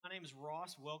name is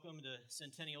Ross. Welcome to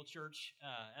Centennial Church.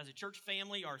 As a church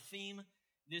family, our theme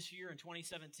this year in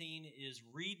 2017 is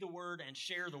Read the Word and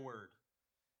Share the Word.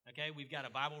 Okay, we've got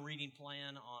a Bible reading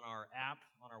plan on our app,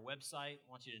 on our website. I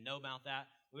want you to know about that.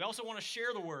 We also want to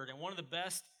share the Word, and one of the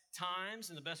best times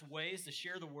and the best ways to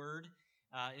share the Word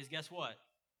is, guess what?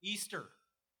 Easter.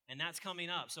 And that's coming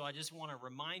up. So I just want to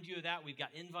remind you of that. We've got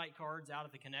invite cards out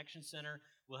at the Connection Center.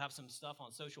 We'll have some stuff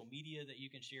on social media that you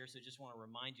can share. So just want to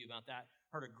remind you about that.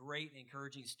 Heard a great,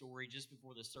 encouraging story just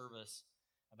before the service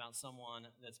about someone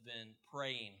that's been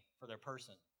praying for their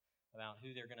person, about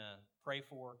who they're going to pray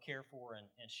for, care for,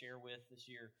 and share with this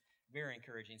year. Very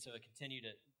encouraging. So I continue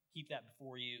to keep that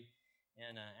before you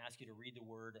and ask you to read the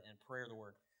Word and pray the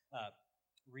Word.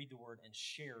 Read the Word and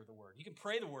share the Word. You can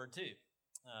pray the Word too.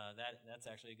 That's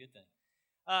actually a good thing.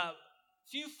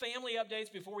 Few family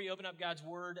updates before we open up God's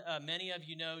Word. Many of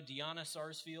you know Deanna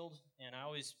Sarsfield, and I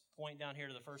always point down here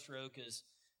to the first row because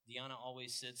Deanna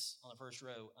always sits on the first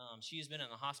row. She has been in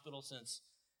the hospital since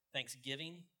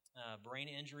Thanksgiving, brain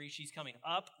injury. She's coming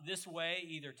up this way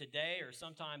either today or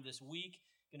sometime this week,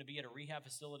 going to be at a rehab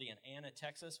facility in Anna,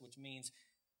 Texas, which means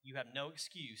you have no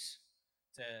excuse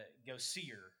to go see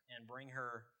her and bring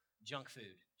her junk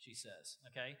food, she says,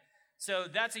 okay? So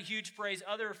that's a huge praise.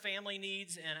 Other family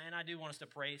needs, and I do want us to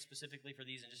pray specifically for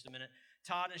these in just a minute.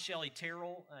 Todd and Shelly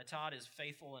Terrell. Todd is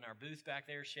faithful in our booth back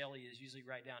there. Shelly is usually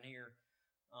right down here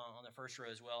on the first row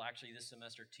as well. Actually, this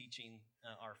semester teaching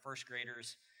our first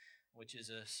graders, which is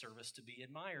a service to be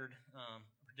admired,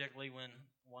 particularly when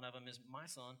one of them is my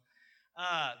son.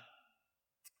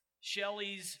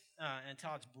 Shelly's and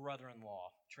Todd's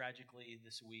brother-in-law, tragically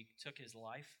this week, took his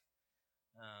life.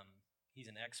 He's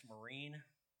an ex-Marine.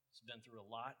 He's been through a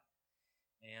lot,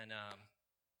 and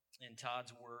in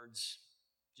Todd's words,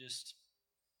 just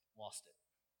lost it.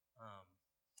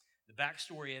 The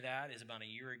backstory of that is about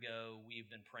a year ago, we've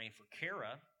been praying for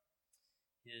Kara,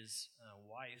 his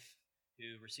wife,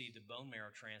 who received a bone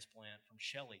marrow transplant from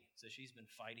Shelly. So she's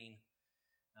been fighting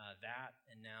that,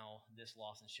 and now this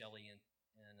loss, and Shelly and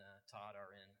Todd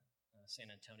are in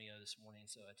San Antonio this morning,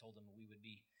 so I told them we would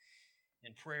be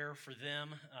in prayer for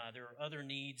them. There are other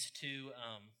needs too.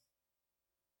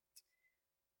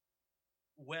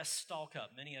 Wes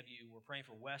Stalkup, many of you were praying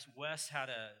for Wes. Wes had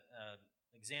a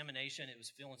examination. It was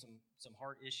feeling some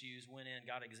heart issues, went in,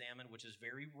 got examined, which is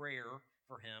very rare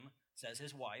for him, says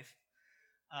his wife.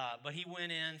 But he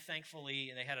went in, thankfully,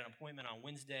 and they had an appointment on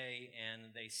Wednesday, and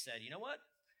they said, you know what?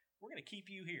 We're going to keep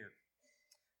you here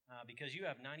because you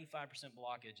have 95%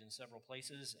 blockage in several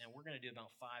places, and we're going to do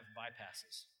about 5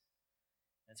 bypasses.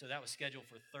 And so that was scheduled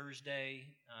for Thursday.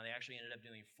 They actually ended up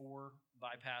doing 4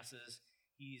 bypasses.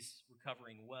 He's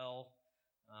recovering well,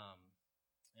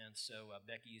 and so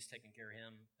Becky is taking care of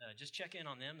him. Just check in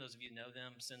on them. Those of you who know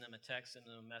them, send them a text, send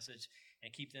them a message,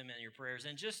 and keep them in your prayers.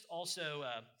 And just also,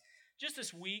 just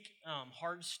this week,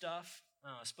 hard stuff.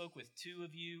 Spoke with 2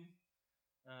 of you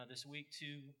this week,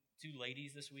 two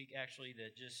ladies this week, actually,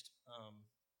 that just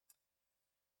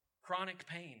chronic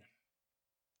pain,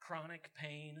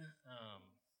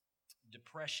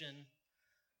 depression,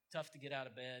 tough to get out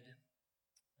of bed.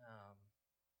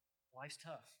 Life's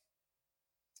tough,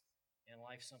 and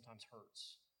life sometimes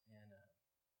hurts, and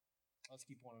let's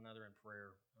keep one another in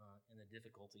prayer in the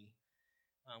difficulty.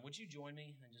 Would you join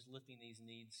me in just lifting these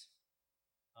needs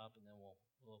up, and then we'll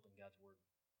open God's Word.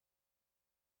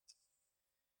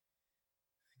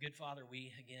 Good Father,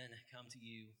 we again come to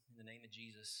you in the name of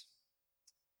Jesus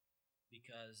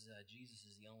because Jesus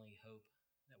is the only hope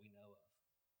that we know of.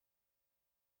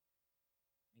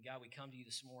 And God, we come to you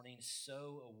this morning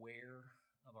so aware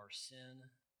of our sin,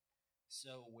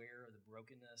 so aware of the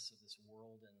brokenness of this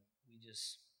world, and we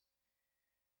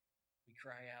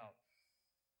cry out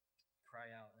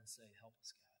and say, help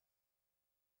us, God.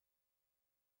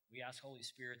 We ask, Holy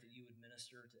Spirit, that you would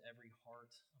minister to every heart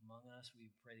among us.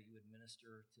 We pray that you would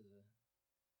minister to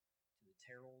the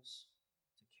Terrells,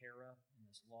 to Kara in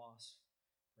this loss.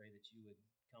 Pray that you would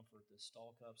comfort the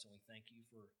Stalkups, and we thank you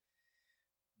for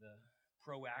the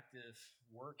proactive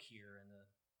work here and the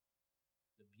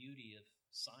beauty of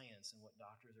science and what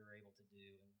doctors are able to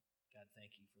do. And God,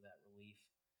 thank you for that relief.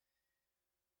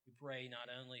 We pray not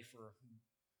only for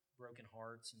broken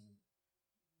hearts and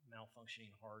malfunctioning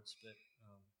hearts, but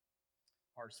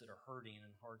hearts that are hurting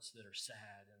and hearts that are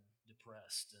sad and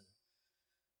depressed and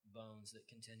bones that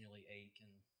continually ache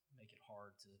and make it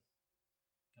hard to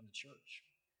come to church.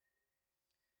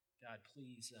 God,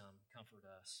 please comfort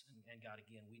us. And God,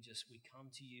 again, we come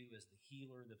to you as the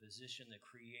healer, the physician, the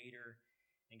creator.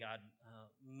 And God,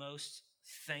 most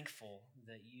thankful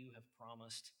that you have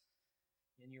promised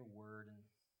in your word and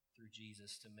through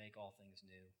Jesus to make all things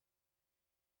new.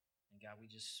 God, we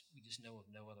just know of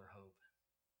no other hope.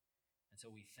 And so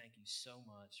we thank you so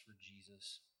much for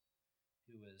Jesus,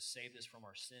 who has saved us from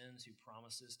our sins, who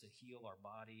promises to heal our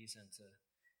bodies and to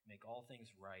make all things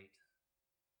right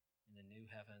in a new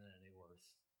heaven and a new earth.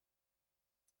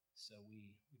 So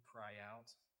we cry out,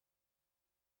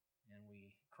 and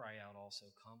we cry out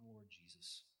also, come, Lord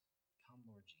Jesus. Come,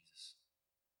 Lord Jesus.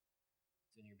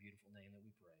 It's in your beautiful name that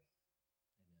we pray.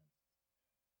 Amen.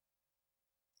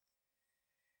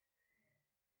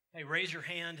 Hey, raise your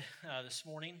hand this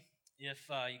morning if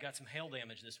you got some hail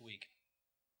damage this week.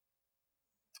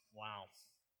 Wow.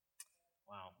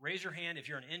 Raise your hand if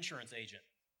you're an insurance agent.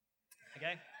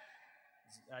 Okay?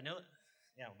 I know.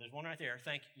 Yeah, there's one right there.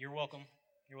 Thank you. You're welcome.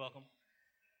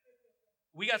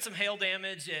 We got some hail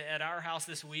damage at our house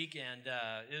this week, and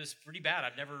it was pretty bad.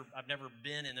 I've never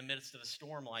been in the midst of a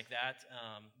storm like that.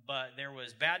 But there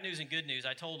was bad news and good news.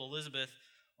 I told Elizabeth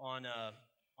on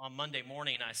Monday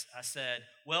morning, I said,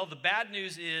 well, the bad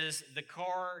news is the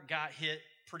car got hit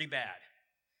pretty bad.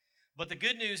 But the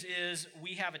good news is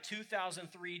we have a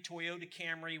 2003 Toyota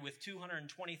Camry with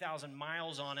 220,000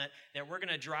 miles on it that we're going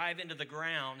to drive into the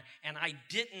ground, and I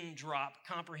didn't drop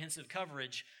comprehensive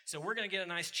coverage, so we're going to get a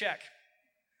nice check.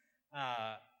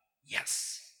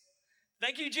 Yes.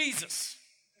 Thank you, Jesus.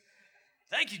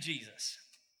 Thank you, Jesus.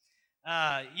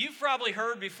 You've probably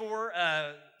heard before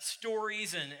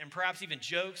stories and perhaps even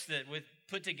jokes that would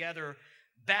put together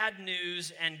bad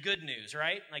news and good news,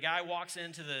 right? A guy walks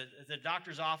into the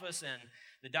doctor's office and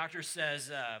the doctor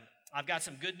says, I've got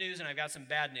some good news and I've got some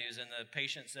bad news. And the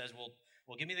patient says,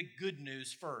 well, give me the good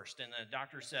news first. And the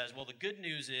doctor says, well, the good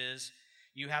news is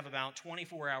you have about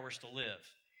 24 hours to live.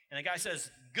 And the guy says,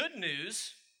 good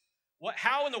news?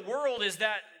 How in the world is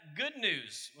that good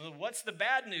news? Well, what's the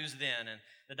bad news then? And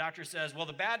the doctor says, well,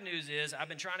 the bad news is I've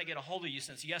been trying to get a hold of you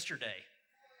since yesterday.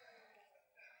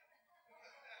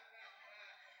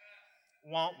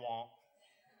 Womp womp.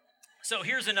 So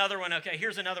here's another one. Okay,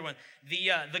 here's another one.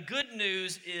 The good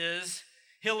news is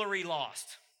Hillary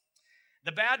lost.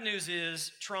 The bad news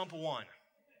is Trump won.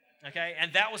 Okay,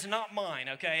 and that was not mine.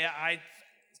 Okay,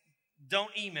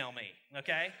 don't email me.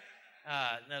 Okay,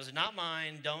 that was not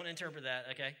mine. Don't interpret that.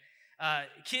 Okay,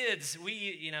 kids.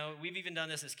 We've even done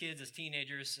this as kids, as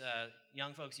teenagers.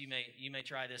 Young folks, you may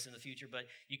try this in the future, but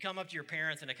you come up to your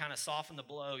parents and to kind of soften the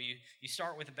blow, you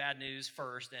start with the bad news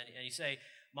first, and you say,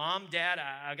 Mom, Dad,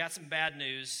 I got some bad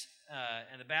news,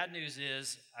 and the bad news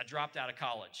is I dropped out of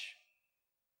college.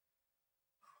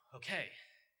 Okay,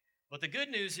 but the good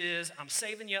news is I'm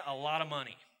saving you a lot of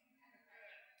money.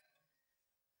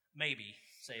 Maybe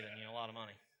saving you a lot of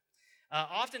money.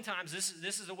 Oftentimes,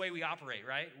 this is the way we operate,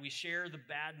 right? We share the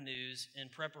bad news in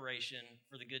preparation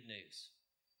for the good news.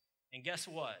 And guess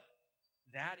what?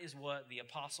 That is what the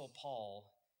Apostle Paul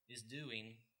is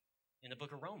doing in the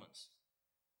book of Romans.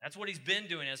 That's what he's been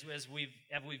doing as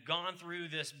we've gone through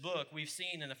this book. We've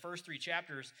seen in the first 3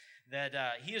 chapters that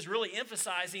he is really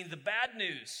emphasizing the bad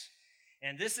news.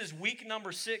 And this is week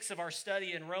number 6 of our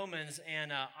study in Romans.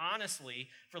 And honestly,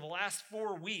 for the last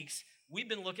 4 weeks, we've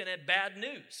been looking at bad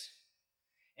news.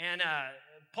 And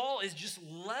Paul is just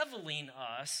leveling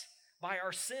us by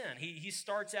our sin. He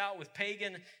starts out with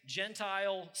pagan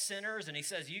Gentile sinners, and he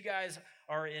says, you guys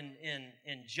are in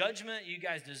judgment. You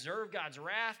guys deserve God's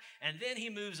wrath. And then he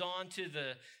moves on to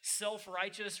the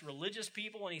self-righteous religious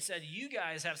people, and he said, you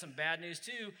guys have some bad news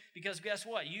too, because guess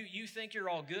what? You think you're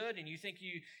all good, and you think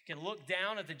you can look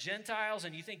down at the Gentiles,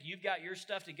 and you think you've got your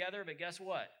stuff together, but guess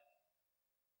what?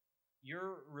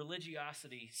 Your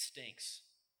religiosity stinks.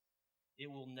 It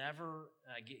will never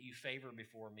get you favor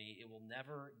before me. It will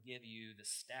never give you the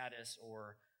status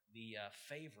or the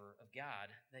favor of God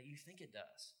that you think it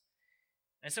does.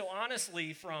 And so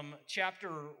honestly, from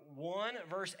chapter 1,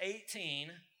 verse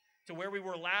 18, to where we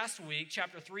were last week,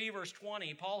 chapter 3, verse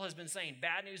 20, Paul has been saying,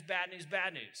 bad news, bad news,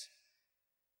 bad news.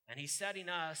 And he's setting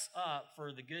us up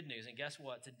for the good news. And guess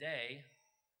what? Today,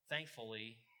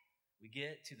 thankfully, we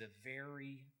get to the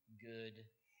very good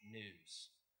news.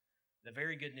 The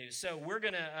very good news. So we're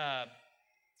going to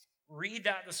read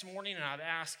that this morning, and I've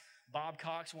asked Bob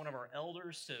Cox, one of our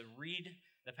elders, to read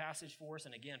the passage for us,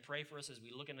 and again, pray for us as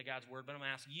we look into God's Word. But I'm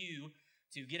going to ask you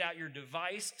to get out your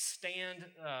device, stand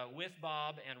with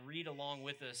Bob, and read along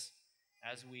with us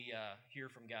as we hear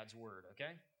from God's Word,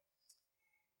 okay?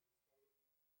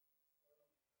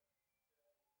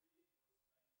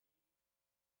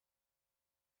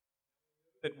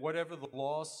 That whatever the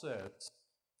law says,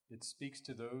 it speaks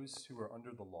to those who are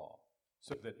under the law,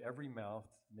 so that every mouth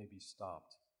may be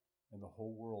stopped, and the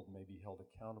whole world may be held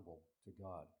accountable to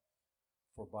God.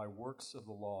 For by works of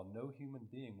the law, no human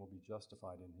being will be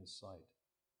justified in his sight,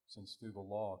 since through the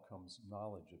law comes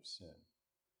knowledge of sin.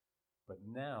 But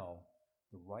now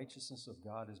the righteousness of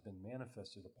God has been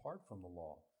manifested apart from the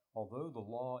law, although the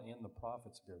law and the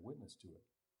prophets bear witness to it.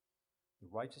 The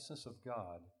righteousness of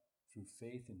God through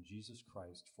faith in Jesus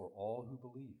Christ for all who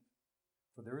believe.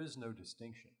 For there is no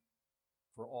distinction.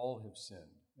 For all have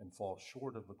sinned and fall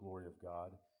short of the glory of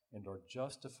God and are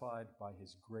justified by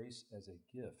his grace as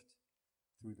a gift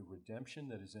through the redemption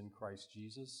that is in Christ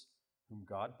Jesus, whom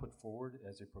God put forward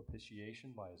as a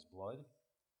propitiation by his blood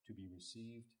to be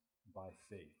received by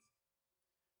faith.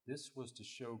 This was to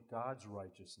show God's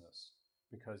righteousness,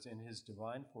 because in his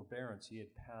divine forbearance he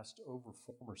had passed over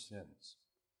former sins.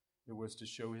 It was to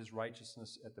show his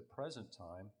righteousness at the present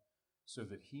time, so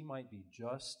that he might be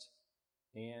just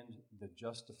and the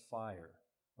justifier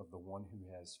of the one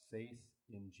who has faith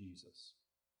in Jesus.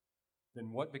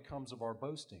 Then what becomes of our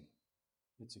boasting?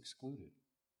 It's excluded.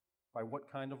 By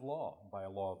what kind of law? By a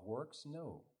law of works?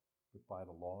 No, but by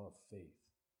the law of faith.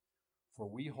 For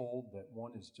we hold that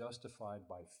one is justified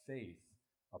by faith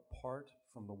apart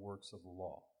from the works of the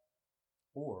law.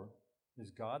 Or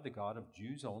is God the God of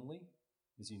Jews only?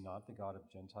 Is he not the God of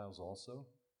Gentiles also?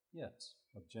 Yes,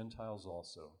 of Gentiles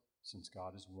also, since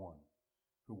God is one,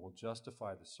 who will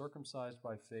justify the circumcised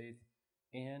by faith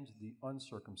and the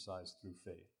uncircumcised through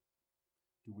faith.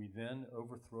 Do we then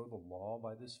overthrow the law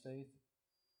by this faith?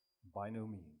 By no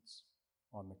means.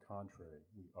 On the contrary,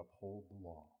 we uphold the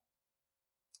law.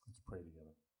 Let's pray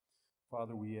together.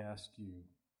 Father, we ask you,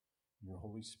 your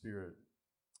Holy Spirit,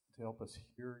 to help us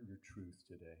hear your truth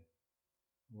today.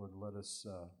 Lord,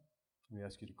 we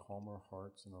ask you to calm our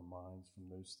hearts and our minds from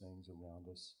those things around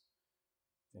us,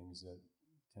 things that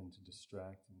tend to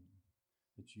distract, and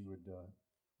that you would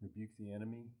rebuke the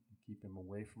enemy and keep him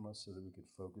away from us so that we could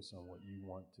focus on what you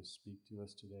want to speak to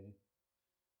us today.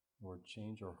 Lord,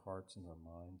 change our hearts and our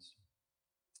minds.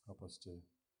 Help us to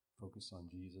focus on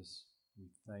Jesus. We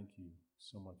thank you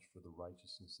so much for the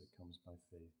righteousness that comes by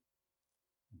faith.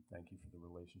 And thank you for the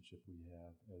relationship we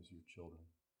have as your children.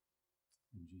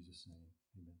 In Jesus' name,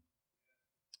 amen.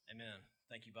 Amen.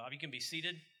 Thank you, Bob. You can be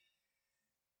seated.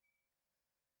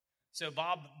 So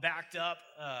Bob backed up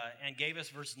and gave us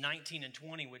verse 19 and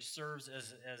 20, which serves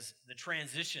as the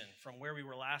transition from where we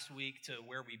were last week to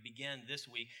where we begin this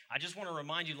week. I just want to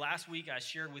remind you, last week I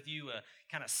shared with you a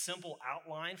kind of simple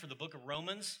outline for the book of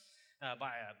Romans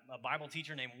by a Bible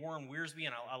teacher named Warren Wiersbe,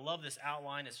 and I love this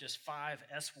outline. It's just 5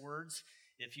 S words.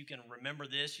 If you can remember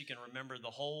this, you can remember the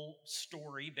whole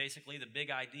story, basically the big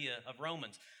idea of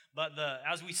Romans. But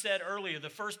as we said earlier, the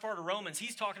first part of Romans,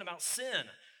 he's talking about sin.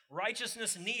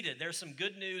 Righteousness needed. There's some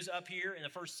good news up here in the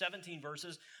first 17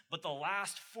 verses, but the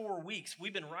last 4 weeks,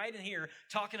 we've been right in here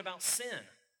talking about sin.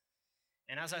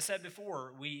 And as I said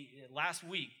before, last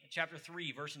week, chapter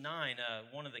 3, verse 9,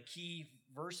 one of the key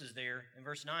verses there, in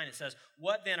verse 9, it says,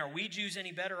 "What then, are we Jews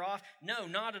any better off? No,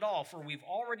 not at all, for we've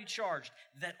already charged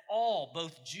that all,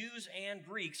 both Jews and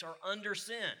Greeks, are under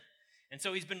sin." And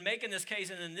so he's been making this case,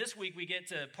 and then this week we get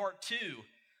to part 2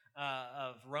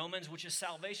 of Romans, which is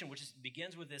salvation,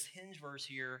 begins with this hinge verse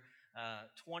here,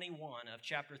 21 of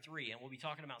chapter 3. And we'll be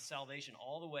talking about salvation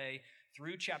all the way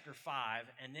through chapter 5,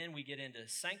 and then we get into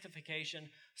sanctification,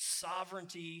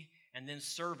 sovereignty, and then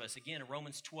service. Again,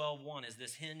 Romans 12:1 is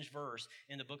this hinge verse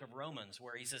in the book of Romans,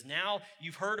 where he says, "Now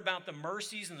you've heard about the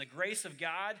mercies and the grace of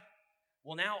God.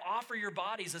 Well, now offer your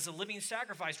bodies as a living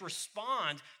sacrifice.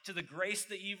 Respond to the grace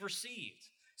that you've received."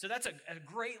 So that's a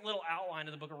great little outline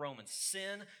of the book of Romans.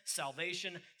 Sin,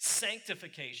 salvation,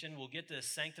 sanctification. We'll get to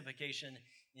sanctification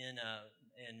in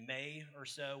May or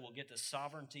so. We'll get to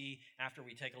sovereignty after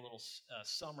we take a little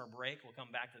summer break. We'll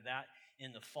come back to that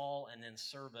in the fall, and then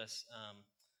service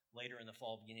later in the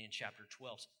fall, beginning in chapter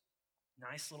 12.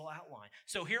 Nice little outline.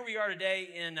 So here we are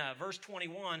today in verse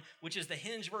 21, which is the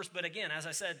hinge verse. But again, as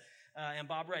I said, and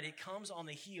Bob read, it comes on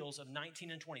the heels of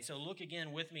 19 and 20. So look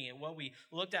again with me at what we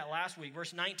looked at last week.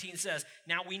 Verse 19 says,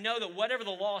 "Now we know that whatever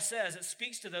the law says, it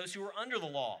speaks to those who are under the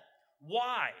law."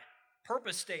 Why?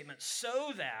 Purpose statement,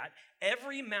 so that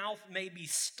every mouth may be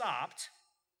stopped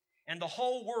and the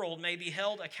whole world may be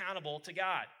held accountable to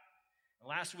God. And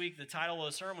last week, the title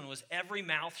of the sermon was "Every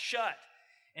Mouth Shut."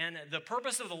 And the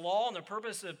purpose of the law and the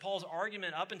purpose of Paul's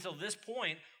argument up until this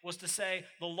point was to say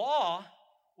the law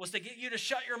was to get you to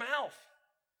shut your mouth.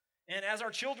 And as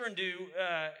our children do,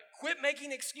 quit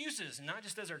making excuses. Not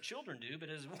just as our children do, but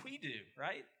as we do,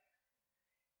 right?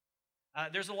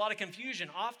 There's a lot of confusion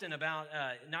often about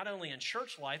not only in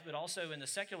church life, but also in the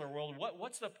secular world.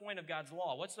 What's the point of God's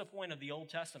law? What's the point of the Old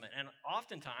Testament? And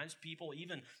oftentimes people,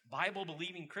 even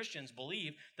Bible-believing Christians,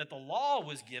 believe that the law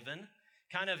was given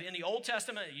kind of in the Old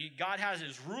Testament, God has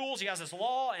his rules, he has his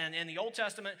law, and in the Old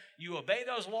Testament, you obey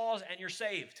those laws and you're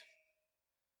saved.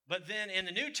 But then in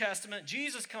the New Testament,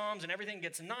 Jesus comes and everything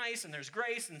gets nice and there's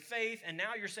grace and faith, and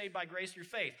now you're saved by grace through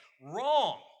faith.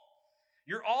 Wrong.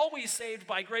 You're always saved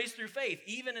by grace through faith,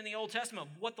 even in the Old Testament.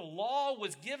 What the law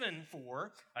was given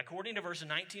for, according to verses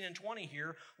 19 and 20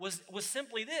 here, was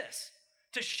simply this: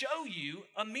 to show you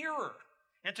a mirror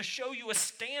and to show you a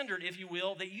standard, if you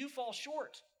will, that you fall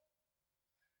short.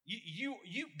 You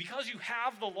because you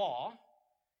have the law,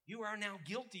 you are now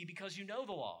guilty because you know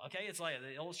the law. Okay, it's like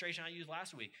the illustration I used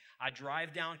last week. I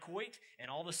drive down Coit, and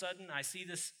all of a sudden I see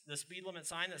the speed limit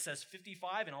sign that says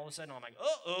 55, and all of a sudden I'm like,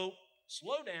 uh-oh,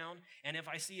 slow down. And if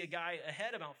I see a guy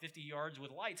ahead about 50 yards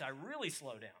with lights, I really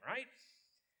slow down, right?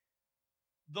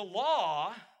 The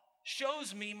law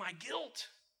shows me my guilt.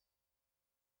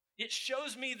 It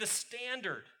shows me the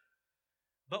standard.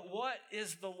 But what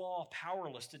is the law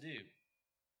powerless to do?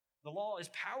 The law is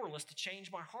powerless to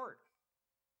change my heart.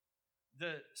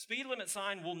 The speed limit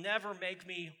sign will never make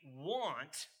me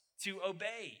want to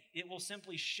obey. It will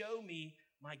simply show me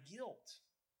my guilt.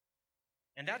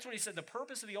 And that's what he said. The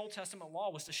purpose of the Old Testament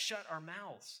law was to shut our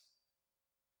mouths.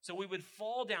 So we would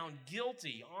fall down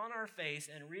guilty on our face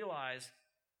and realize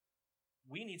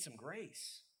we need some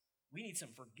grace. We need some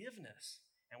forgiveness.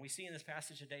 And we see in this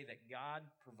passage today that God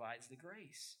provides the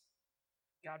grace.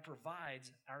 God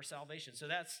provides our salvation. So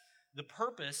that's the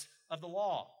purpose of the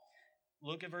law.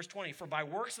 Look at verse 20. For by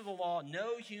works of the law,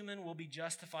 no human will be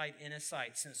justified in his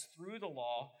sight, since through the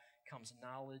law comes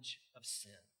knowledge of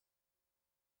sin.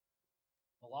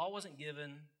 The law wasn't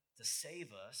given to save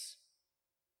us.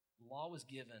 The law was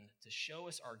given to show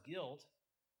us our guilt,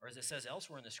 or as it says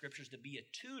elsewhere in the scriptures, to be a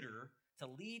tutor to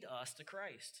lead us to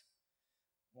Christ.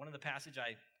 One of the passages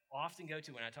I often go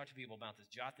to when I talk to people about this,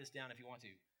 jot this down if you want to,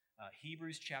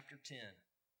 Hebrews chapter 10.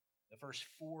 The first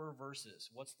 4 verses.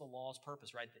 What's the law's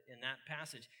purpose, right? In that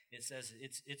passage, it says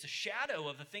it's a shadow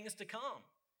of the things to come.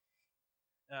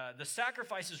 The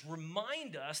sacrifices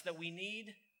remind us that we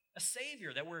need a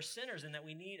Savior, that we're sinners and that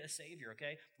we need a Savior,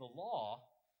 okay? The law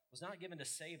was not given to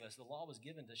save us. The law was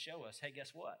given to show us, hey,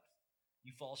 guess what?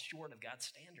 You fall short of God's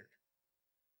standard.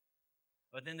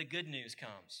 But then the good news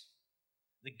comes.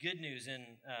 The good news in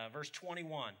verse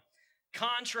 21.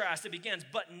 Contrast, it begins,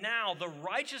 but now the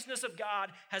righteousness of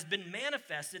God has been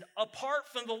manifested apart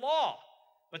from the law.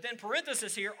 But then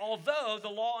parenthesis here, although the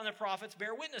law and the prophets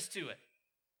bear witness to it.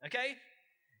 Okay?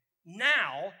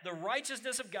 Now the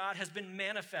righteousness of God has been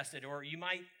manifested, or you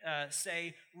might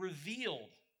say revealed.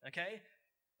 Okay?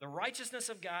 The righteousness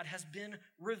of God has been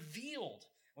revealed.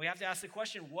 We have to ask the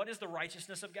question, what is the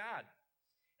righteousness of God?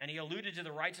 And he alluded to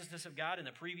the righteousness of God in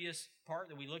the previous part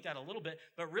that we looked at a little bit.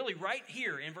 But really right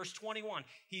here in verse 21,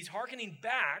 he's hearkening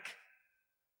back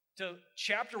to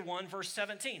chapter 1, verse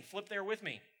 17. Flip there with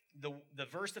me. The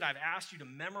verse that I've asked you to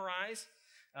memorize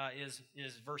is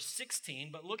verse 16.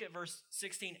 But look at verse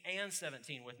 16 and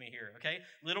 17 with me here, okay?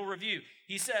 Little review.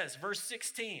 He says, verse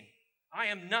 16, I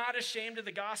am not ashamed of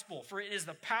the gospel, for it is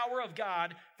the power of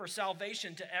God for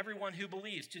salvation to everyone who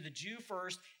believes, to the Jew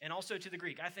first and also to the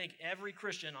Greek. I think every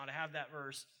Christian ought to have that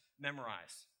verse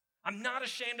memorized. I'm not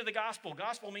ashamed of the gospel.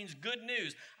 Gospel means good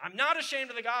news. I'm not ashamed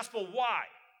of the gospel. Why?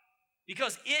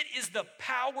 Because it is the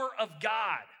power of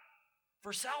God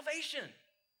for salvation.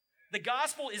 The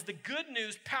gospel is the good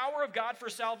news, power of God for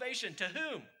salvation. To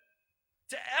whom?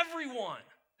 To everyone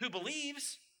who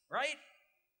believes, right?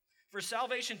 For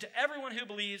salvation to everyone who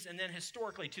believes, and then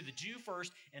historically to the Jew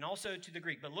first and also to the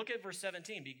Greek. But look at verse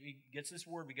 17. He gets this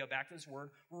word. We go back to this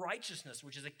word, righteousness,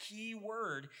 which is a key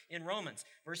word in Romans.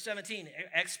 Verse 17,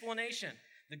 explanation.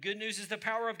 The good news is the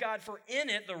power of God, for in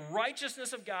it the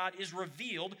righteousness of God is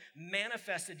revealed,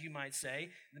 manifested, you might say.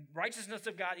 The righteousness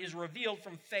of God is revealed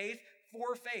from faith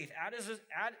for faith.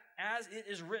 As it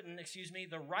is written,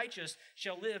 the righteous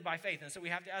shall live by faith. And so we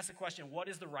have to ask the question, what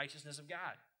is the righteousness of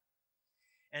God?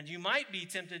 And you might be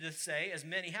tempted to say, as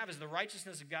many have, is the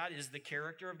righteousness of God is the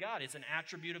character of God. It's an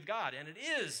attribute of God, and it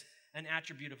is an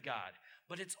attribute of God.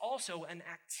 But it's also an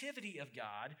activity of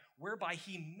God whereby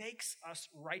he makes us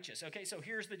righteous. Okay, so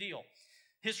here's the deal.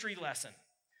 History lesson.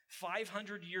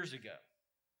 500 years ago,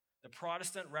 the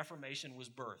Protestant Reformation was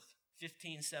birthed,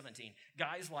 1517.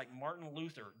 Guys like Martin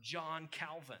Luther, John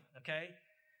Calvin, okay?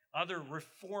 Other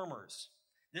reformers.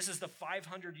 This is the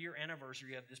 500-year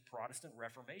anniversary of this Protestant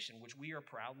Reformation, which we are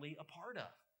proudly a part of.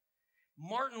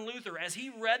 Martin Luther, as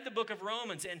he read the book of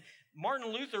Romans, and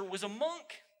Martin Luther was a monk.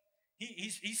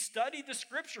 He studied the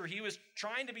scripture. He was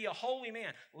trying to be a holy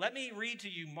man. Let me read to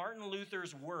you Martin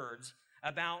Luther's words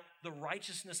about the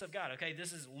righteousness of God. Okay,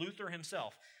 this is Luther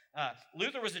himself.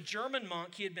 Luther was a German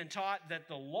monk. He had been taught that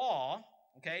the law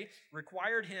okay,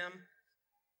 required him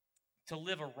to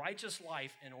live a righteous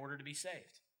life in order to be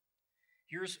saved.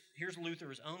 Here's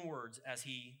Luther's own words as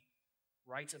he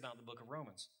writes about the book of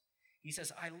Romans. He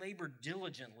says, I labored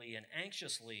diligently and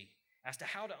anxiously as to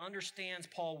how to understand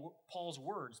Paul's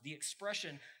words. The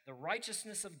expression, the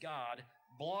righteousness of God,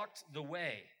 blocked the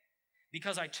way,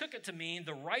 because I took it to mean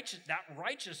that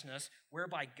righteousness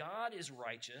whereby God is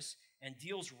righteous and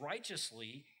deals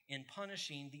righteously in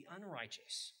punishing the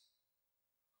unrighteous.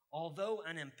 Although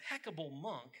an impeccable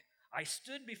monk, I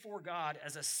stood before God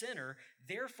as a sinner,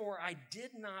 therefore I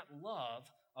did not love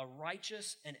a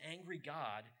righteous and angry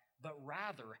God, but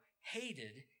rather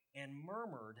hated and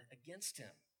murmured against him.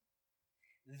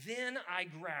 Then I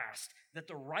grasped that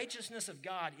the righteousness of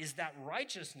God is that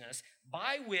righteousness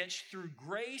by which, through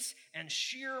grace and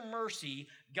sheer mercy,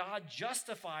 God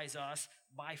justifies us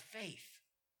by faith.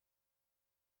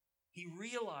 He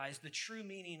realized the true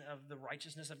meaning of the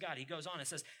righteousness of God. He goes on and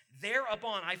says,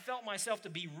 thereupon I felt myself to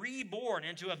be reborn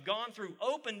and to have gone through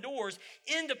open doors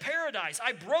into paradise.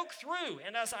 I broke through,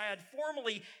 and as I had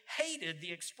formerly hated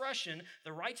the expression,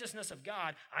 the righteousness of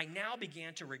God, I now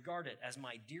began to regard it as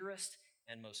my dearest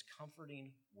and most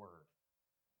comforting word.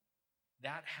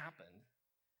 That happened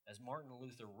as Martin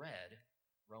Luther read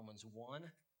Romans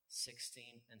 1, 16,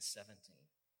 and 17.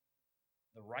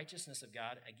 The righteousness of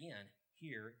God, again,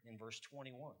 here in verse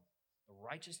 21. The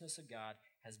righteousness of God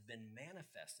has been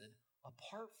manifested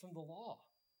apart from the law.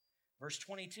 Verse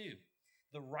 22,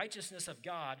 the righteousness of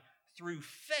God through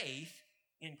faith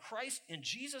in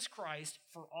Jesus Christ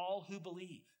for all who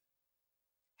believe.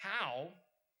 How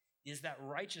is that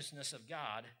righteousness of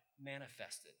God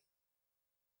manifested?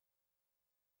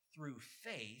 Through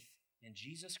faith in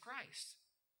Jesus Christ.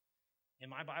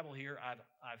 In my Bible here,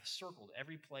 I've circled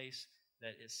every place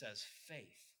that it says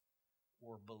faith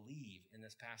or believe in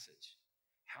this passage.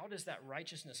 How does that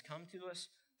righteousness come to us?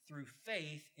 Through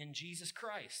faith in Jesus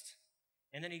Christ.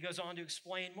 And then he goes on to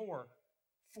explain more.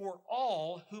 For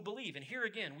all who believe. And here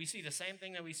again, we see the same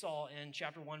thing that we saw in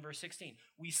chapter 1, verse 16.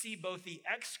 We see both the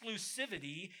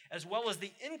exclusivity as well as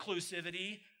the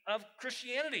inclusivity of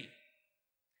Christianity.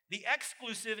 The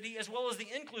exclusivity as well as the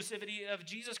inclusivity of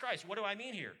Jesus Christ. What do I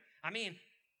mean here? I mean,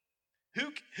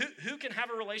 who can have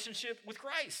a relationship with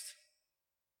Christ?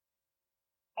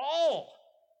 All.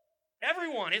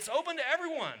 Everyone. It's open to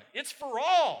everyone. It's for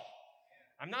all.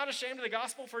 I'm not ashamed of the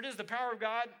gospel, for it is the power of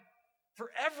God for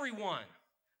everyone.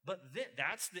 But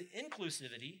that's the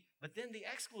inclusivity, but then the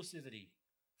exclusivity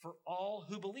for all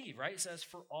who believe, right? It says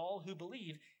for all who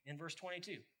believe in verse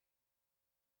 22.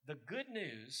 The good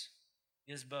news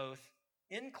is both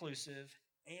inclusive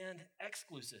and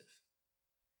exclusive.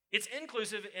 It's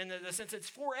inclusive in the sense it's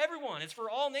for everyone. It's for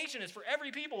all nations. It's for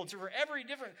every people. It's for every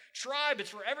different tribe.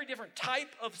 It's for every different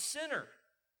type of sinner.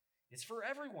 It's for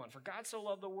everyone. For God so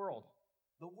loved the world,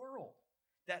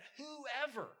 that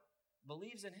whoever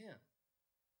believes in him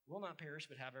will not perish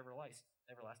but have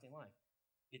everlasting life.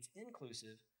 It's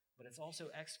inclusive, but it's also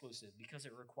exclusive because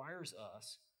it requires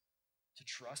us to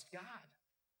trust God,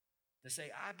 to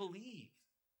say, I believe,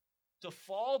 to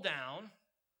fall down,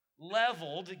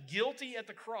 leveled, guilty at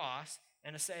the cross,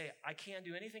 and to say, I can't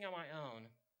do anything on my own.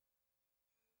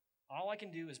 All I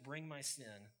can do is bring my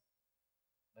sin,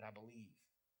 but I believe.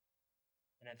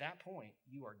 And at that point,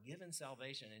 you are given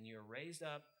salvation and you are raised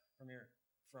up from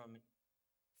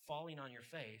falling on your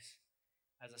face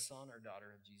as a son or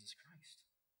daughter of Jesus Christ.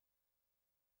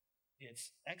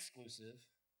 It's exclusive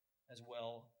as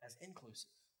well as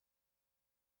inclusive.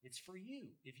 It's for you.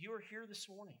 If you are here this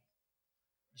morning,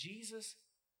 Jesus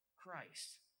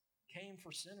Christ came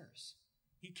for sinners.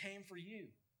 He came for you.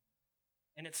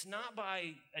 And it's not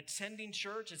by attending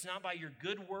church. It's not by your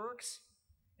good works.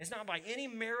 It's not by any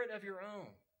merit of your own.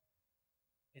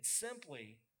 It's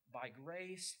simply by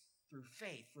grace through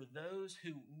faith for those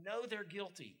who know they're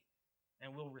guilty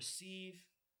and will receive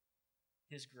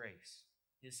his grace,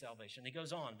 his salvation. He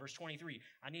goes on, verse 23.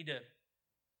 I need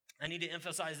to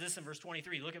emphasize this in verse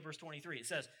 23. Look at verse 23. It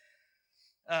says,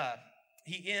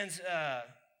 he ends,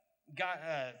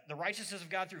 the righteousness of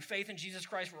God through faith in Jesus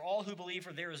Christ for all who believe,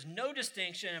 for there is no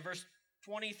distinction. In verse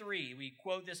 23, we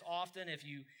quote this often if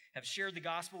you have shared the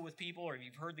gospel with people or if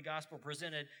you've heard the gospel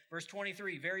presented. Verse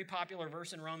 23, very popular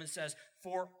verse in Romans, says,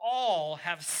 for all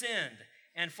have sinned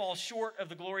and fall short of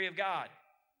the glory of God.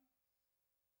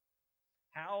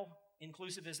 How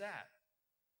inclusive is that?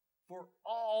 For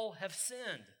all have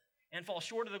sinned and fall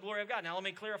short of the glory of God. Now let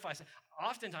me clarify.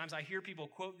 Oftentimes I hear people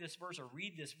quote this verse or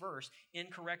read this verse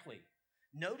incorrectly.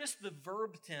 Notice the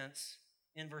verb tense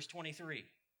in verse 23.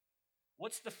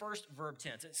 What's the first verb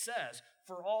tense? It says,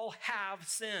 for all have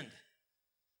sinned.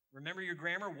 Remember your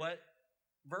grammar? What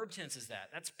verb tense is that?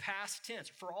 That's past tense.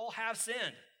 For all have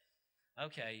sinned.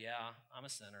 Okay, yeah, I'm a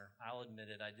sinner. I'll admit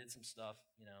it. I did some stuff,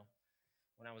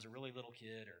 when I was a really little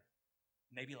kid or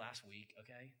maybe last week,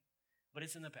 okay? But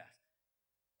it's in the past.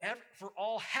 For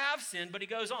all have sinned, but he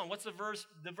goes on. What's the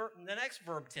next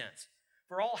verb tense?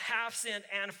 For all have sinned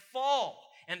and fall.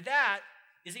 And that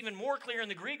is even more clear in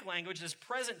the Greek language as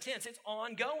present tense. It's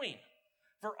ongoing.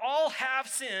 For all have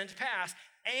sinned, past,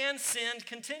 and sinned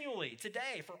continually.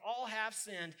 Today, for all have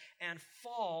sinned and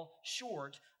fall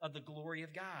short of the glory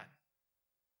of God.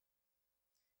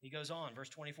 He goes on, verse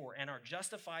 24, and are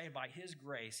justified by his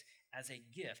grace as a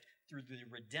gift through the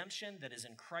redemption that is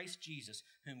in Christ Jesus,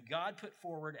 whom God put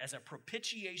forward as a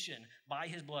propitiation by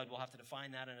his blood. We'll have to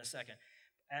define that in a second.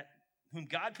 Whom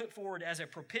God put forward as a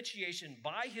propitiation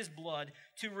by his blood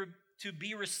to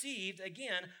be received,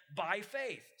 again, by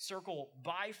faith. Circle,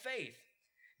 by faith.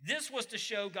 This was to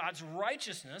show God's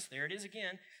righteousness, there it is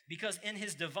again, because in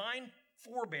his divine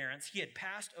forbearance, he had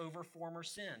passed over former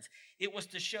sins. It was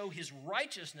to show his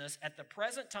righteousness at the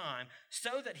present time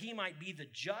so that he might be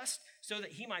just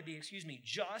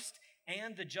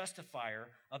and the justifier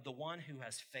of the one who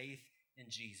has faith in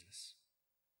Jesus.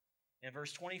 In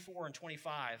verse 24 and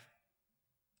 25,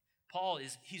 Paul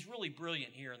he's really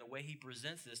brilliant here in the way he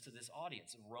presents this to this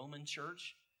audience, a Roman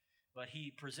church, but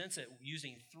he presents it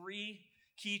using three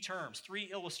key terms, three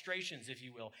illustrations, if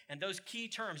you will. And those key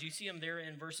terms, you see them there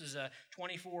in verses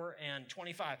 24 and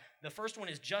 25. The first one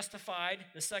is justified.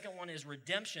 The second one is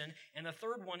redemption. And the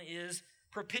third one is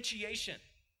propitiation.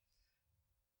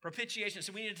 Propitiation.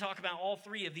 So we need to talk about all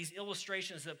three of these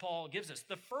illustrations that Paul gives us.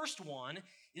 The first one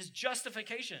is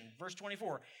justification. Verse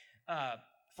 24.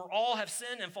 For all have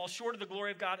sinned and fall short of the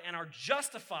glory of God and are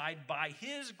justified by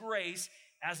his grace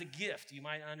as a gift. You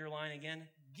might underline again,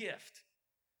 gift.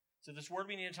 So this word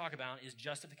we need to talk about is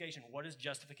justification. What does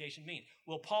justification mean?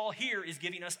 Well, Paul here is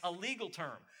giving us a legal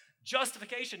term.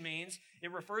 Justification means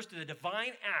it refers to the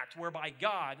divine act whereby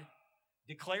God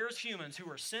declares humans who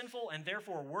are sinful and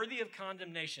therefore worthy of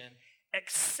condemnation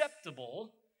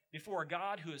acceptable before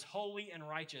God who is holy and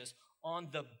righteous on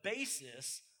the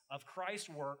basis of Christ's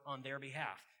work on their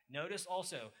behalf. Notice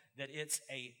also that it's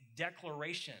a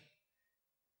declaration.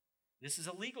 This is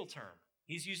a legal term.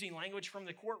 He's using language from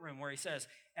the courtroom where he says,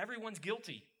 everyone's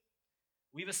guilty.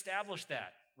 We've established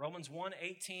that. Romans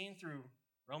 1:18 through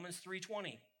Romans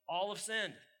 3:20. All have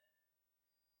sinned.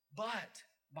 But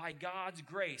by God's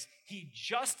grace, he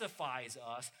justifies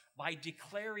us by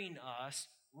declaring us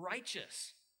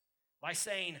righteous. By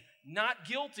saying, not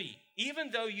guilty,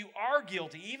 even though you are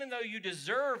guilty, even though you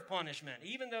deserve punishment,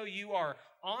 even though you are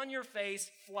on your face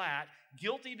flat,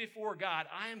 guilty before God,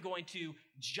 I am going to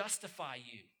justify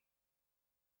you.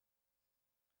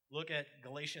 Look at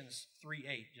Galatians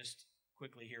 3:8, just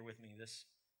quickly here with me. This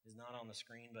is not on the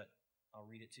screen, but I'll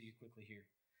read it to you quickly here.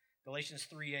 Galatians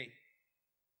 3:8.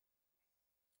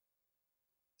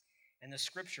 And the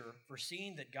scripture,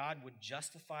 foreseeing that God would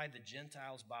justify the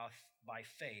Gentiles by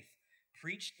faith,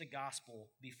 preached the gospel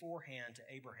beforehand to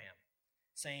Abraham,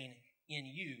 saying, in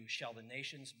you shall the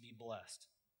nations be blessed.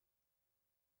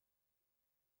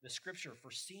 The scripture,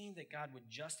 foreseeing that God would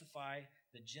justify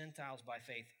the Gentiles by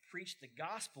faith, preached the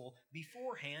gospel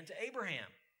beforehand to Abraham.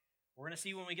 We're going to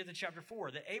see when we get to chapter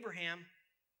 4 that Abraham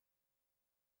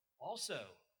also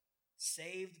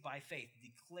saved by faith,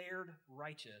 declared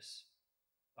righteous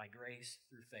by grace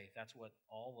through faith. That's what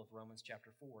all of Romans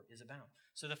chapter 4 is about.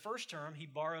 So the first term he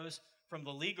borrows from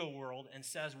the legal world and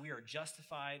says we are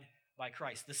justified by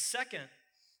Christ. The second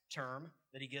term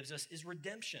that he gives us is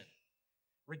redemption.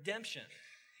 Redemption.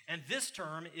 And this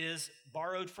term is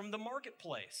borrowed from the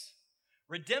marketplace.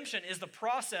 Redemption is the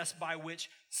process by which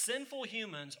sinful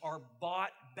humans are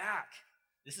bought back.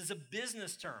 This is a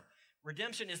business term.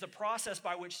 Redemption is the process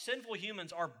by which sinful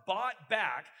humans are bought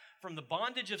back from the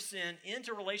bondage of sin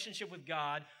into relationship with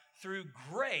God through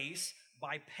grace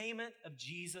by payment of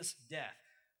Jesus' death.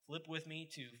 Flip with me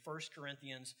to 1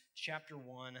 Corinthians chapter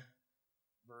 1,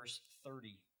 verse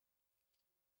 30.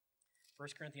 1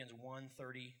 Corinthians 1,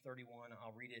 30, 31,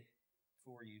 I'll read it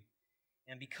for you.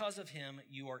 And because of him,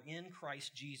 you are in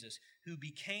Christ Jesus, who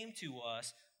became to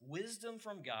us wisdom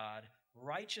from God,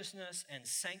 righteousness and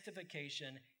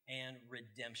sanctification and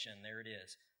redemption. There it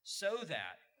is. So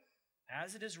that,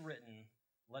 as it is written,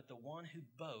 let the one who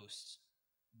boasts,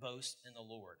 boast in the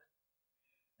Lord.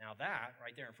 Now that,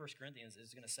 right there in 1 Corinthians,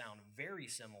 is going to sound very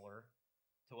similar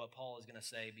to what Paul is going to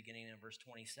say beginning in verse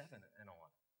 27 and on.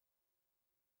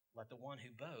 Let the one who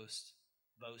boasts,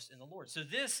 boast in the Lord. So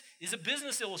this is a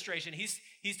business illustration.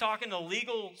 He's talking to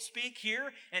legal speak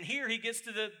here, and here he gets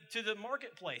to the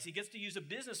marketplace. He gets to use a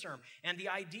business term. And the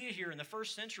idea here in the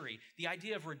first century, the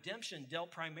idea of redemption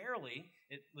dealt primarily,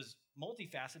 it was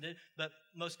multifaceted, but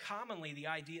most commonly the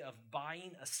idea of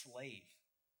buying a slave.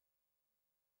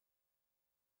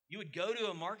 You would go to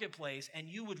a marketplace and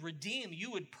you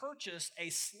would purchase a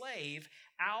slave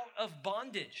out of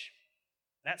bondage.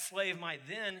 That slave might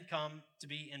then come to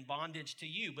be in bondage to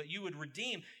you, but you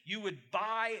would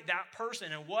buy that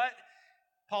person. And what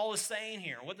Paul is saying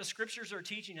here, what the scriptures are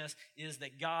teaching us, is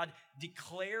that God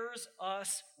declares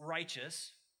us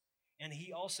righteous, and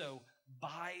he also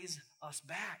buys us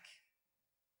back.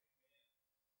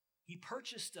 He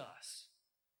purchased us.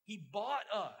 He bought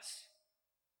us.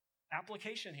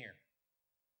 Application here.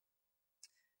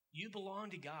 You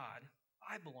belong to God.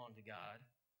 I belong to God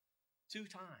 2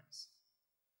 times.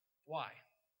 Why?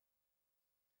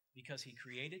 Because he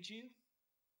created you,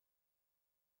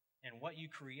 and what you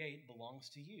create belongs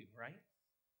to you, right?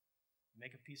 You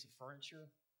make a piece of furniture,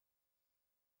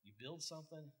 you build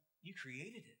something, you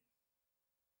created it.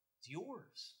 It's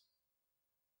yours.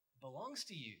 It belongs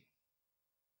to you.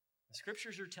 The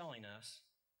scriptures are telling us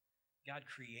God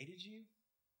created you.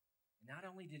 Not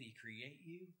only did he create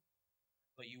you,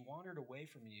 but you wandered away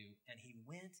from you, and he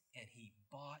went and he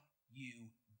bought you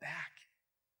back.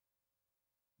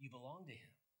 You belong to him.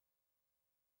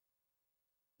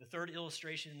 The third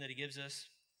illustration that he gives us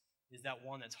is that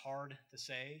one that's hard to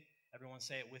say. Everyone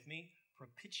say it with me.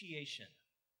 Propitiation.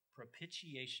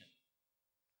 Propitiation.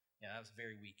 Yeah, that was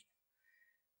very weak.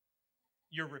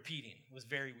 Your repeating was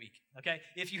very weak. Okay?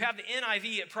 If you have the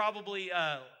NIV, it probably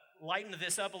lightened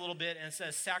this up a little bit and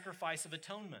says sacrifice of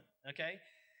atonement. Okay?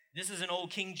 This is an old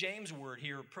King James word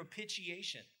here,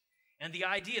 propitiation. And the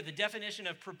idea, the definition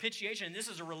of propitiation, and this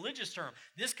is a religious term.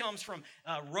 This comes from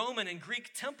Roman and Greek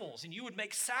temples, and you would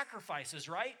make sacrifices,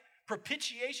 right?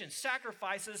 Propitiation,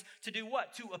 sacrifices to do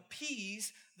what? To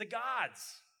appease the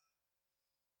gods.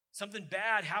 Something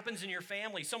bad happens in your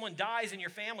family. Someone dies in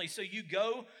your family, so you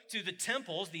go to the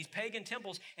temples, these pagan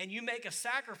temples, and you make a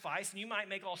sacrifice, and you might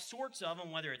make all sorts of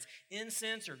them, whether it's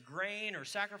incense or grain or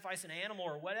sacrifice an animal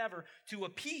or whatever, to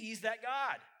appease that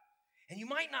god. And you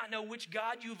might not know which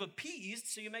God you've appeased,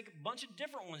 so you make a bunch of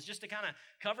different ones just to kind of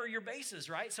cover your bases,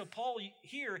 right? So Paul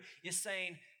here is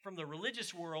saying from the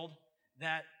religious world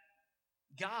that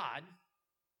God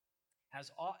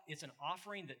it's an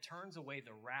offering that turns away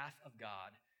the wrath of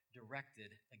God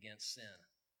directed against sin.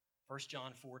 1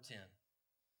 John 4:10.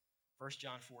 1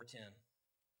 John 4:10.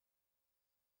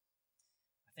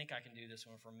 I think I can do this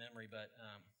one from memory, but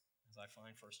as I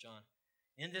find 1 John.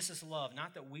 In this is love,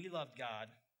 not that we loved God,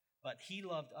 but he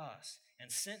loved us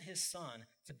and sent his son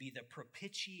to be the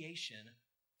propitiation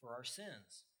for our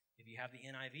sins. If you have the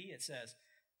NIV, it says,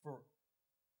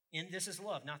 in this is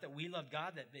love, not that we loved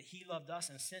God, that he loved us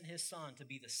and sent his son to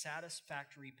be the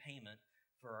satisfactory payment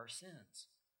for our sins.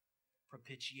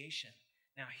 Propitiation.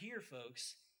 Now here,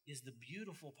 folks, is the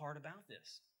beautiful part about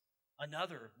this.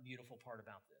 Another beautiful part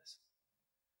about this.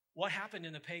 What happened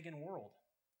in the pagan world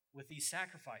with these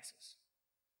sacrifices?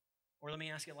 Or let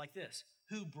me ask it like this.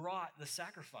 Who brought the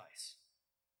sacrifice?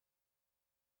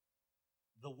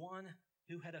 The one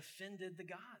who had offended the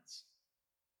gods.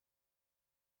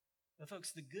 But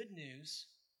folks, the good news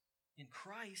in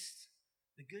Christ,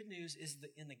 the good news is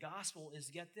in the gospel is,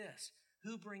 get this,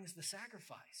 who brings the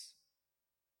sacrifice?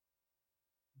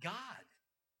 God.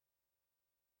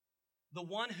 The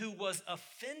one who was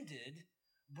offended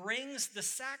brings the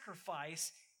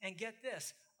sacrifice and, get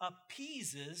this,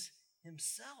 appeases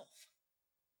himself.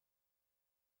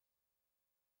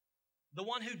 The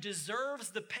one who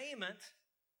deserves the payment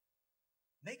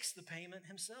makes the payment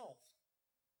himself.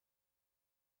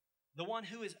 The one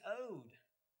who is owed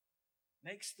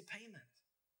makes the payment.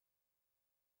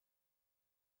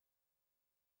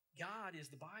 God is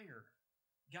the buyer.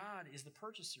 God is the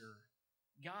purchaser.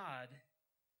 God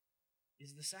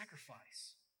is the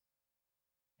sacrifice.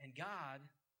 And God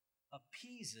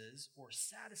appeases or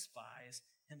satisfies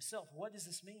himself. What does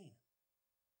this mean?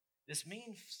 This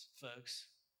means, folks,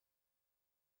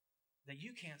 that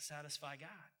you can't satisfy God.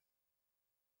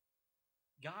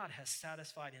 God has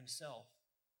satisfied himself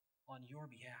on your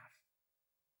behalf.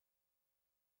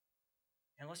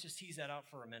 And let's just tease that out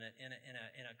for a minute. In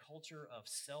a culture of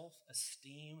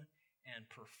self-esteem and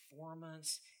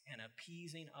performance and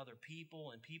appeasing other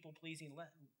people and people-pleasing,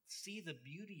 let's see the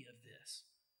beauty of this.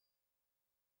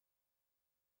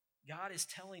 God is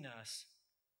telling us,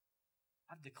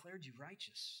 I've declared you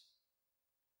righteous.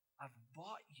 I've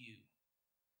bought you.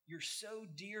 You're so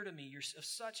dear to me. You're of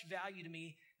such value to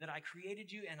me that I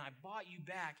created you and I bought you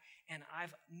back and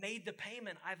I've made the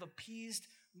payment. I've appeased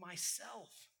myself.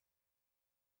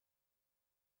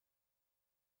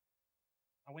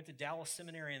 I went to Dallas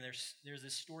Seminary, and there's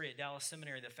this story at Dallas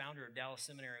Seminary. The founder of Dallas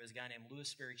Seminary was a guy named Louis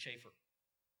Sperry Chafer.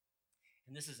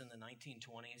 And this is in the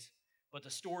 1920s. But the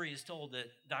story is told that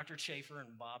Dr. Chafer,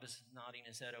 and Bob is nodding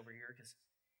his head over here because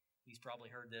he's probably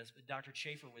heard this, but Dr.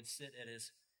 Chafer would sit at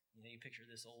his, you picture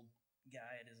this old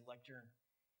guy at his lectern,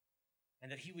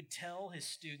 and that he would tell his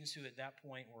students, who at that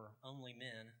point were only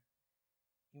men,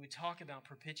 he would talk about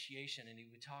propitiation, and he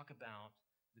would talk about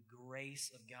the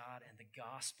grace of God and the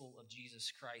gospel of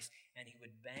Jesus Christ, and he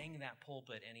would bang that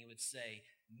pulpit and he would say,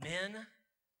 "Men,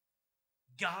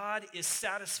 God is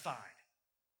satisfied.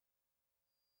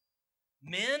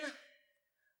 Men,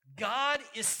 God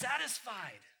is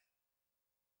satisfied.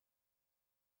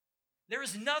 There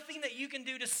is nothing that you can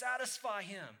do to satisfy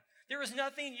him. There is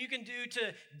nothing you can do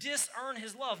to disearn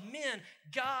his love. Men,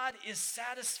 God is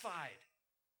satisfied."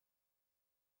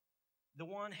 The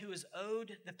one who is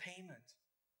owed the payment,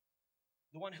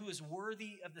 the one who is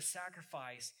worthy of the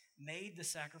sacrifice, made the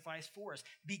sacrifice for us,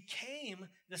 became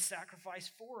the sacrifice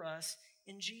for us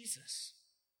in Jesus.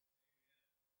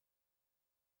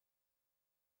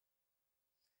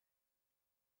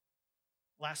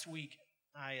 Last week,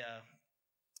 I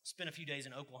spent a few days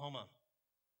in Oklahoma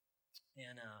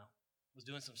and was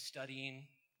doing some studying,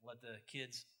 let the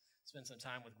kids spend some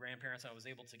time with grandparents. I was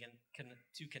able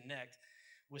to connect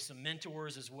with some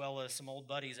mentors as well as some old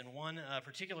buddies. And one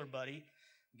particular buddy,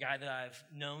 a guy that I've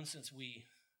known since we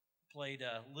played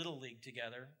Little League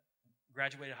together,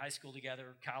 graduated high school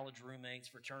together, college roommates,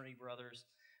 fraternity brothers,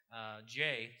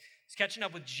 Jay. I was catching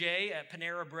up with Jay at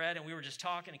Panera Bread, and we were just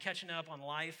talking and catching up on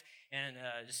life and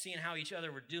just seeing how each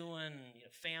other were doing,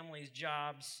 families,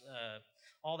 jobs,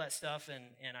 all that stuff.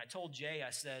 And I told Jay,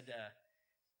 I said,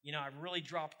 I really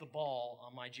dropped the ball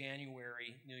on my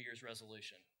January New Year's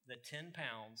resolution. The 10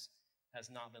 pounds has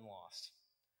not been lost.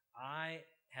 I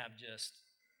have just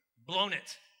blown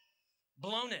it.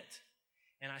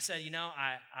 And I said,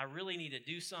 I really need to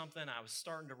do something. I was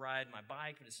starting to ride my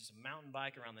bike, but it's just a mountain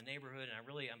bike around the neighborhood, and I'm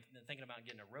thinking about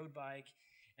getting a road bike.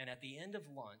 And at the end of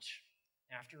lunch,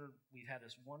 after we've had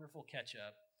this wonderful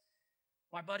catch-up,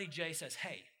 my buddy Jay says,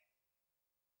 "Hey,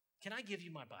 can I give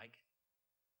you my bike?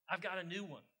 I've got a new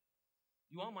one.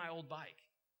 You want my old bike?"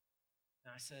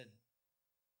 And I said,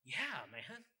 "Yeah,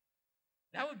 man,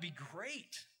 that would be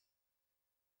great."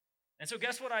 And so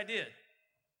guess what I did?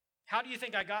 How do you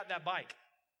think I got that bike?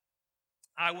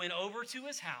 I went over to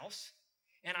his house,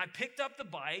 and I picked up the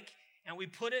bike, and we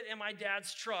put it in my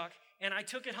dad's truck, and I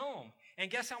took it home. And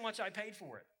guess how much I paid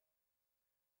for it?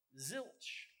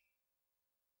 Zilch.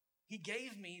 He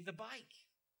gave me the bike.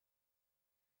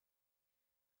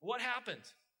 What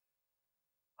happened?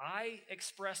 I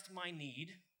expressed my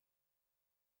need,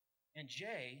 and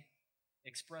Jay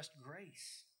expressed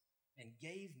grace and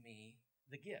gave me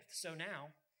the gift. So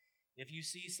now, if you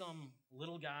see some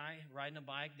little guy riding a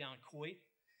bike down Coit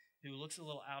who looks a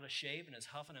little out of shape and is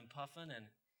huffing and puffing and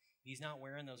he's not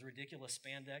wearing those ridiculous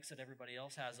spandex that everybody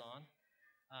else has on,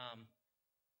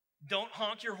 don't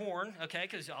honk your horn, okay,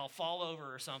 because I'll fall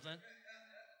over or something.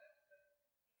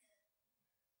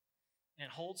 And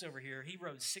Holtz over here, he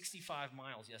rode 65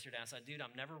 miles yesterday. I said, "Dude,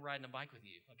 I'm never riding a bike with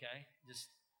you, okay?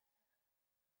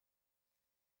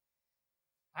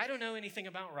 I don't know anything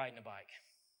about riding a bike."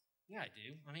 Yeah, I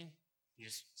do. I mean,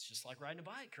 it's just like riding a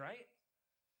bike, right?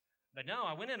 But no,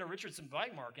 I went into Richardson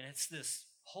Bike Mark, and it's this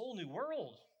whole new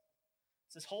world.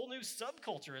 It's this whole new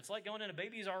subculture. It's like going into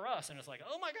Babies R Us, and it's like,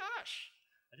 oh my gosh,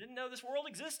 I didn't know this world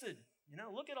existed.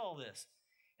 Look at all this.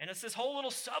 And it's this whole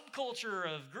little subculture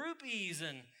of groupies,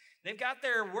 and they've got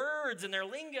their words and their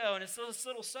lingo, and it's this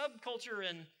little subculture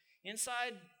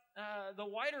inside the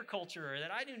wider culture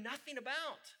that I knew nothing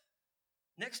about.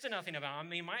 Next to nothing about. I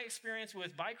mean, my experience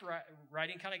with bike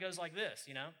riding kind of goes like this,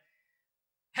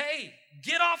 Hey,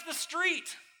 get off the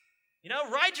street.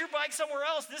 Ride your bike somewhere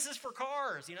else. This is for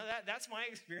cars. That's my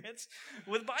experience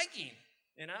with biking,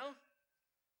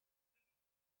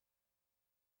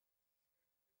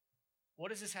 What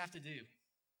does this have to do?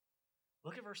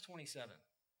 Look at verse 27.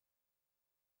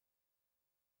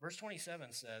 Verse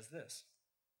 27 says this.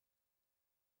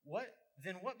 What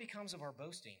becomes of our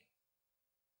boasting?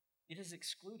 It is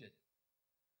excluded.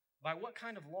 By what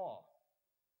kind of law?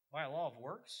 By a law of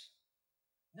works?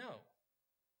 No,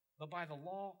 but by the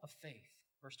law of faith.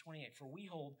 Verse 28, for we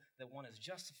hold that one is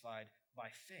justified by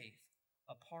faith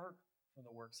apart from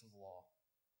the works of the law.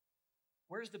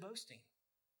 Where's the boasting?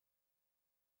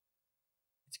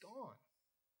 It's gone.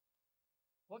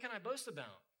 What can I boast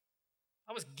about?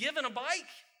 I was given a bike.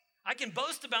 I can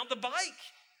boast about the bike.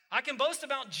 I can boast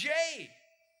about Jay.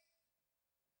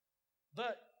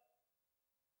 But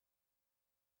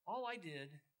all I did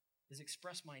is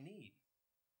express my need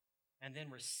and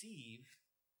then receive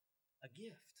a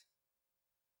gift.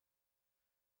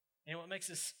 And what makes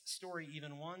this story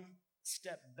even one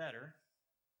step better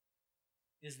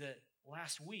is that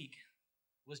last week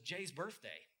was Jay's birthday.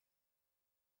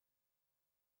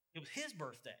 It was his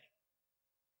birthday.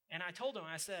 And I told him,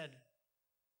 I said,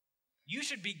 you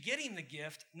should be getting the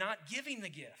gift, not giving the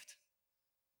gift.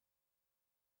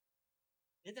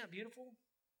 Isn't that beautiful?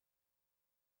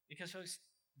 Because, folks,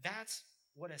 that's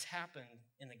what has happened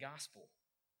in the gospel.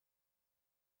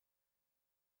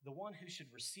 The one who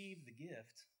should receive the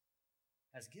gift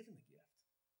has given the gift.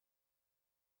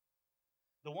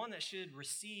 The one that should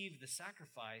receive the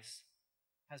sacrifice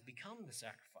has become the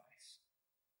sacrifice.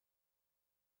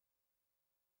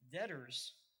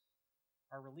 Debtors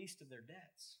are released of their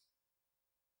debts.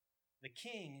 The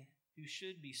king who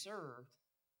should be served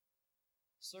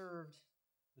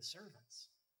the servants.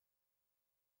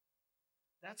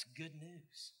 That's good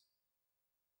news.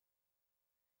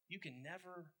 You can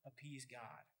never appease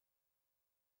God,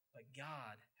 but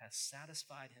God has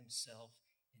satisfied himself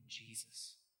in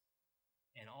Jesus.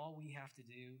 And all we have to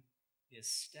do is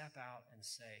step out and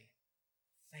say,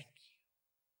 thank you.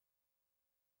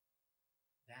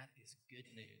 That is good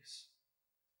news.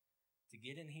 To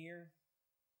get in here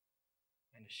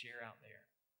and to share out there.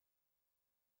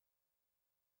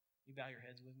 You bow your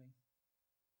heads with me?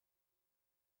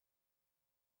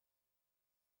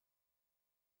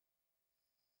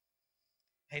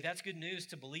 Hey, that's good news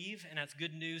to believe, and that's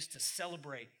good news to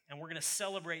celebrate. And we're going to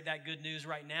celebrate that good news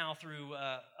right now through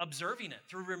observing it,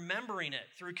 through remembering it,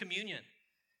 through communion.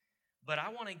 But I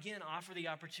want to again offer the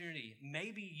opportunity.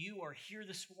 Maybe you are here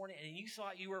this morning and you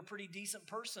thought you were a pretty decent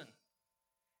person.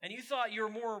 And you thought you were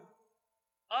more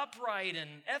upright and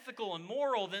ethical and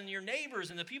moral than your neighbors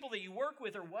and the people that you work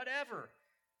with or whatever.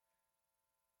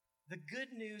 The good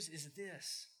news is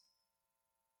this.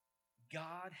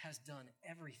 God has done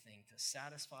everything to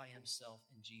satisfy himself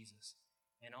in Jesus.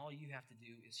 And all you have to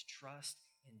do is trust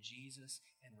in Jesus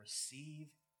and receive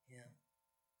him.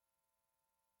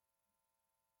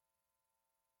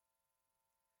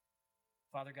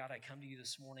 Father God, I come to you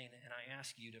this morning and I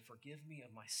ask you to forgive me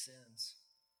of my sins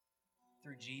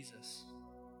through Jesus.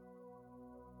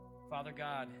 Father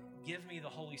God, give me the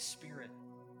Holy Spirit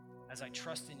as I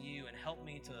trust in you and help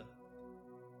me to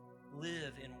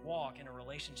live and walk in a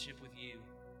relationship with you.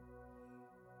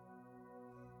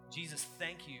 Jesus,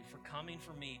 thank you for coming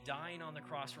for me, dying on the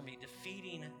cross for me,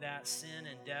 defeating that sin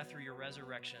and death through your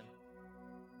resurrection,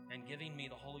 and giving me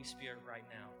the Holy Spirit right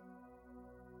now.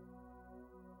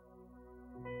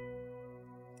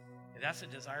 If that's a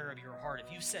desire of your heart,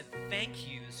 if you said thank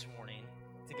you this morning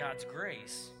to God's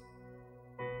grace,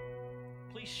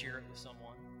 please share it with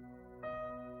someone.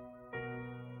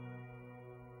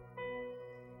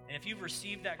 And if you've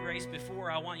received that grace before,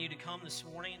 I want you to come this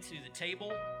morning to the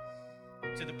table,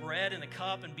 to the bread and the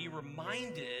cup, and be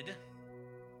reminded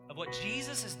of what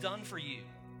Jesus has done for you.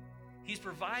 He's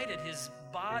provided his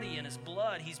body and his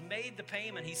blood. He's made the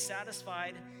payment. He's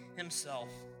satisfied himself.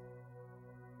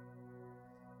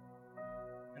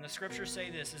 And the scriptures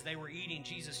say this: as they were eating,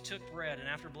 Jesus took bread and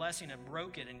after blessing it,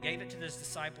 broke it and gave it to his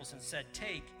disciples and said,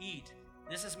 "Take, eat,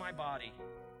 this is my body."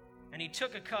 And he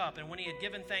took a cup, and when he had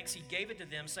given thanks, he gave it to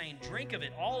them, saying, "Drink of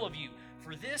it, all of you,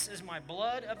 for this is my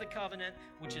blood of the covenant,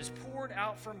 which is poured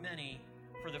out for many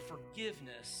for the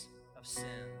forgiveness of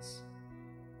sins.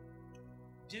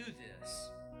 Do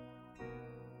this.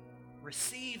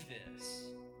 Receive this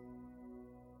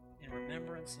in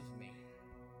remembrance of me."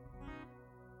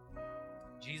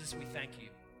 Jesus, we thank you.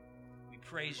 We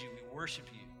praise you. We worship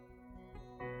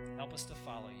you. Help us to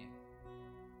follow you.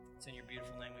 It's in your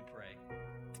beautiful name we pray.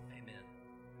 Amen.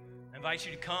 I invite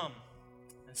you to come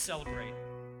and celebrate.